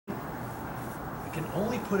can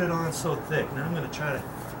only put it on so thick. Now I'm going to try to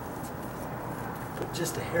put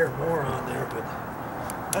just a hair more on there, but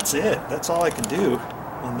that's it. That's all I can do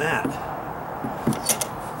on that.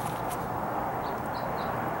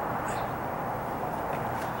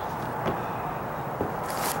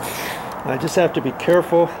 I just have to be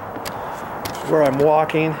careful where I'm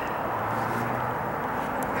walking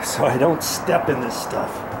so I don't step in this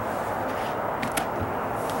stuff.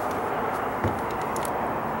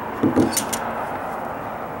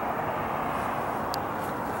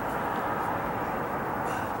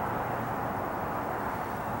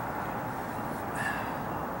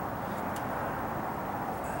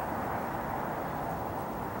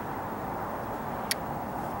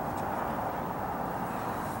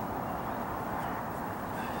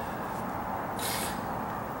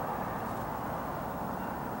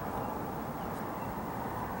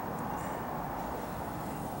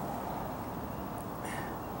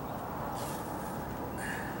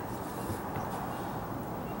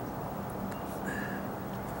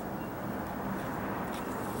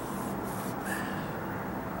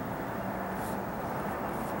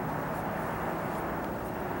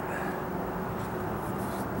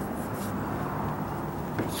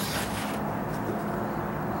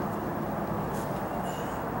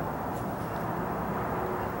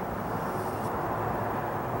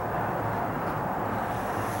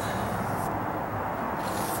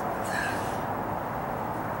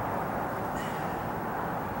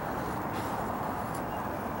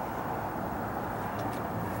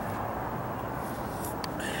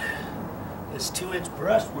 This 2-inch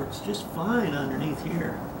brush works just fine underneath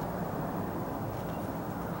here.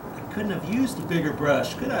 I couldn't have used a bigger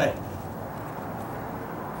brush, could I?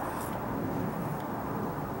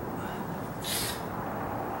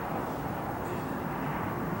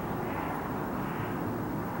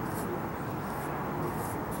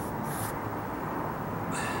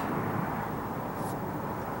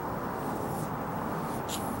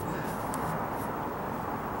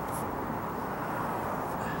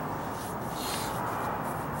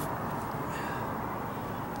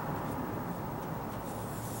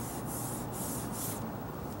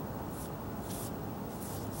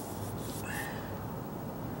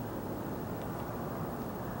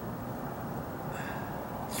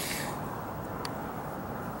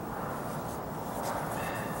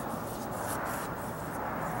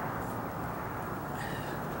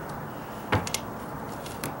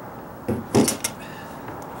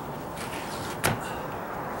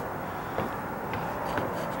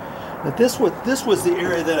 But this was the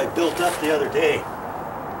area that I built up the other day.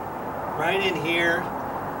 Right in here,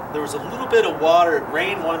 there was a little bit of water. It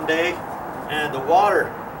rained one day, and the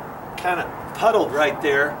water kind of puddled right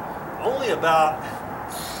there, only about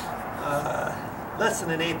less than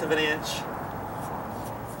 1/8 of an inch.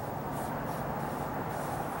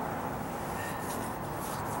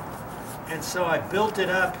 And so I built it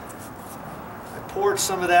up. I poured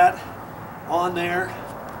some of that on there,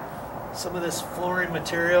 some of this flooring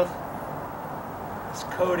material, this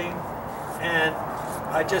coating, and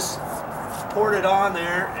I just poured it on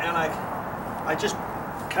there, and I just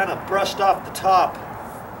kind of brushed off the top.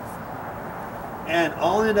 And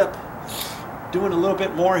I'll end up doing a little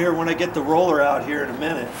bit more here when I get the roller out here in a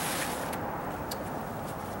minute.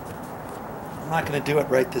 I'm not going to do it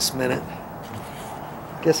right this minute.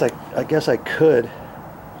 I guess I could.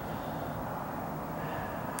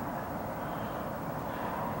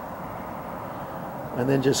 And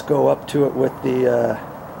then just go up to it with the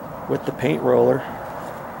paint roller.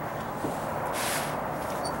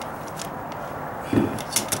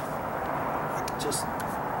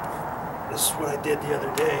 This is what I did the other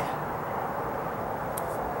day.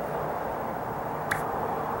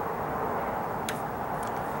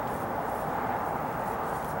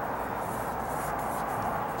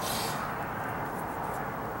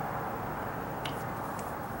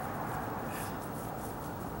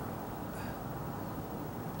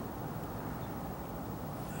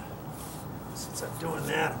 Since I'm doing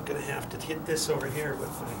that, I'm going to have to hit this over here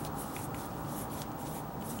with my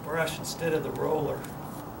brush instead of the roller.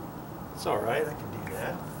 It's alright, I can do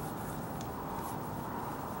that.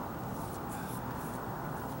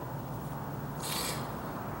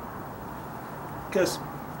 Because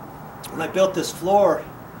when I built this floor,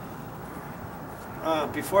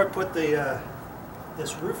 before I put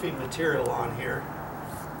this roofing material on here,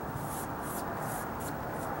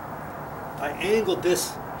 I angled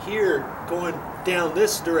this here going down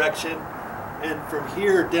this direction, and from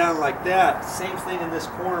here down like that. Same thing in this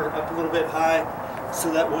corner, up a little bit high,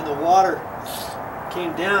 so that when the water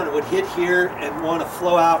came down, it would hit here and want to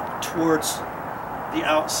flow out towards the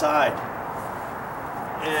outside.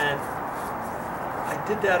 And I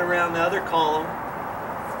did that around the other column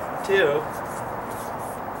too.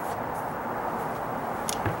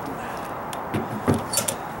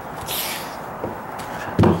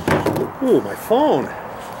 Ooh, my phone.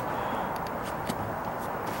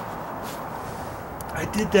 I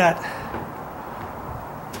did that.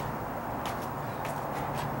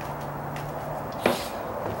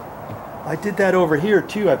 I did that over here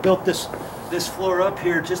too. I built this floor up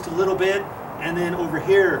here just a little bit, and then over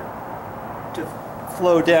here to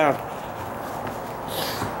flow down.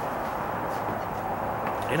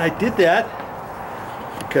 And I did that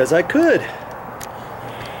because I could.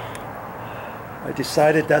 I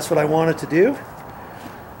decided that's what I wanted to do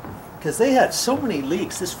because they had so many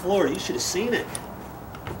leaks. This floor, you should have seen it.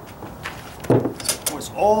 It was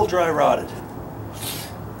all dry rotted.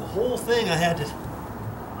 The whole thing I had to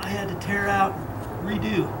tear out and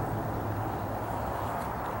redo.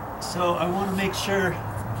 So I want to make sure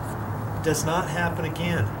it does not happen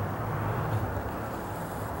again.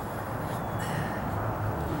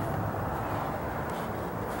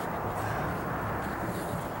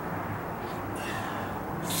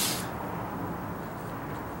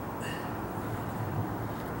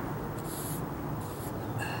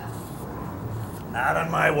 Not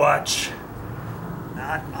on my watch.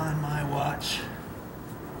 Not on my watch.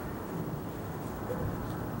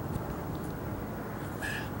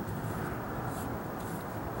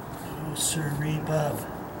 No sirree, bub.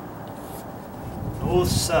 No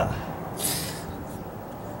sir.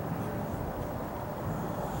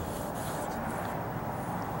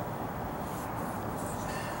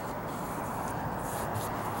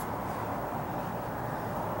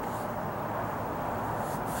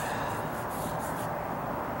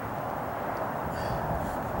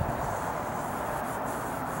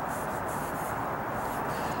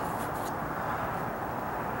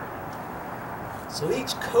 So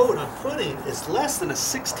each coat I'm putting is less than a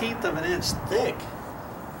 1/16 of an inch thick.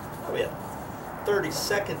 Probably a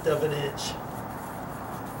 32nd of an inch.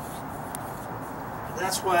 And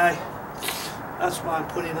that's why I'm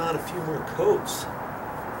putting on a few more coats.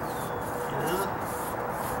 You know?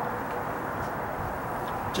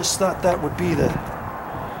 Just thought that would be the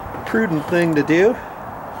prudent thing to do.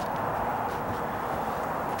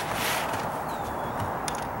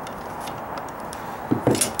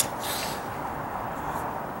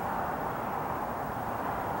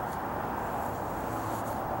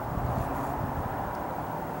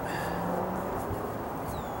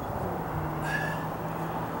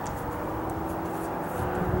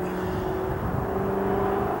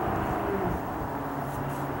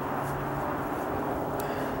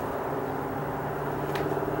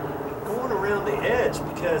 Around the edge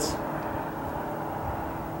because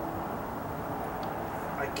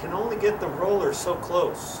I can only get the roller so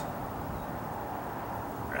close.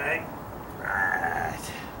 Right?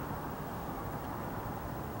 Right.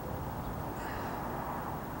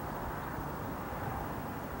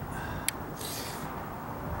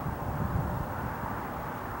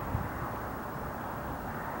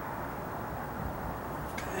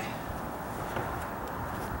 Okay.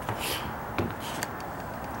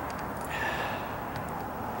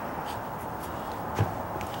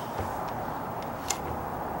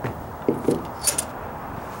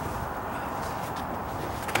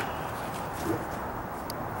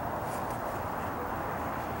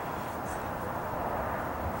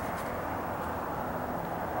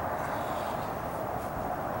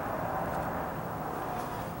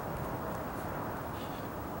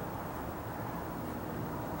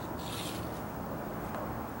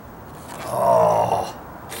 Oh,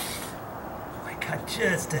 I got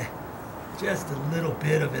just a little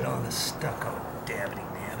bit of it on the stucco. Damn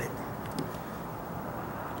it.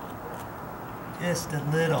 Just a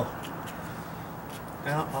little.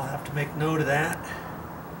 Well, I'll have to make note of that.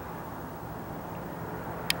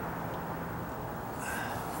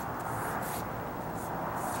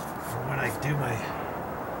 When I do my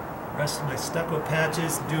rest of my stucco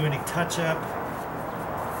patches, do any touch-up,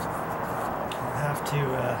 I'll have to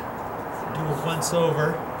do a once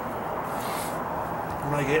over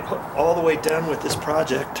when I get all the way done with this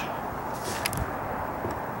project.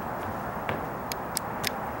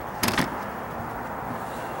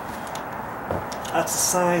 That's the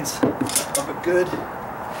signs of a good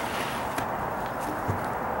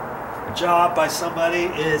job by somebody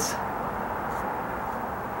is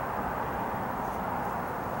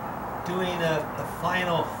doing a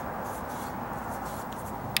final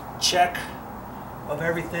check of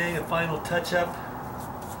everything, a final touch-up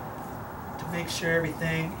to make sure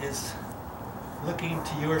everything is looking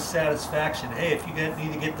to your satisfaction. Hey, if you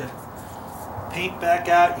need to get the paint back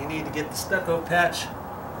out, you need to get the stucco patch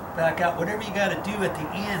back out, whatever you got to do at the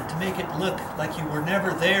end to make it look like you were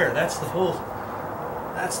never there. That's the whole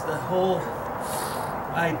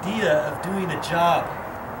idea of doing a job.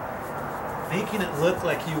 Making it look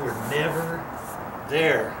like you were never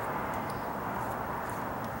there.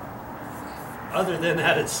 Other than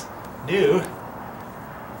that, it's new.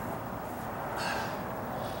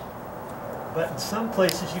 But in some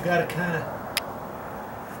places you got to kind of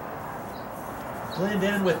blend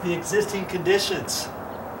in with the existing conditions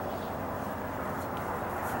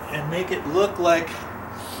and make it look like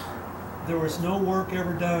there was no work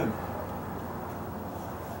ever done.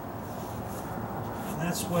 And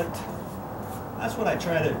that's what I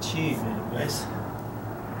try to achieve anyways.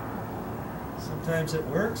 Sometimes it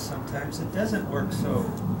works, sometimes it doesn't work so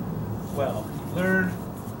well.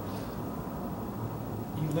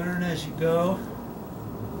 You learn as you go,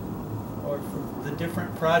 or for the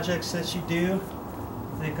different projects that you do,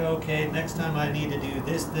 think, okay, next time I need to do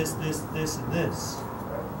this, this, and this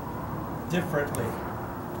differently.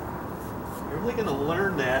 You're really going to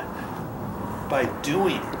learn that by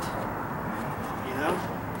doing it. You know?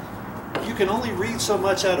 You can only read so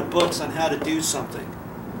much out of books on how to do something,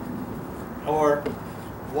 or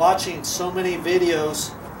watching so many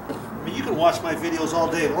videos. I mean, you can watch my videos all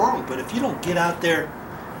day long, but if you don't get out there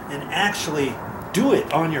and actually do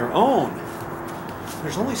it on your own,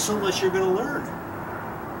 there's only so much you're going to learn.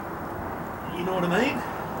 You know what I mean?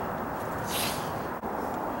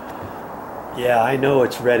 Yeah, I know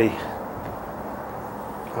it's ready.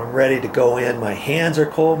 I'm ready to go in. My hands are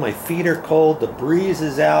cold, my feet are cold, the breeze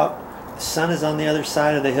is out, the sun is on the other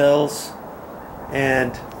side of the hills,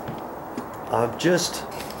 and I'm just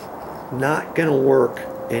not going to work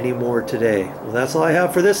anymore today. Well, that's all I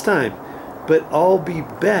have for this time. But I'll be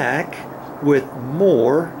back with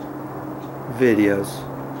more videos.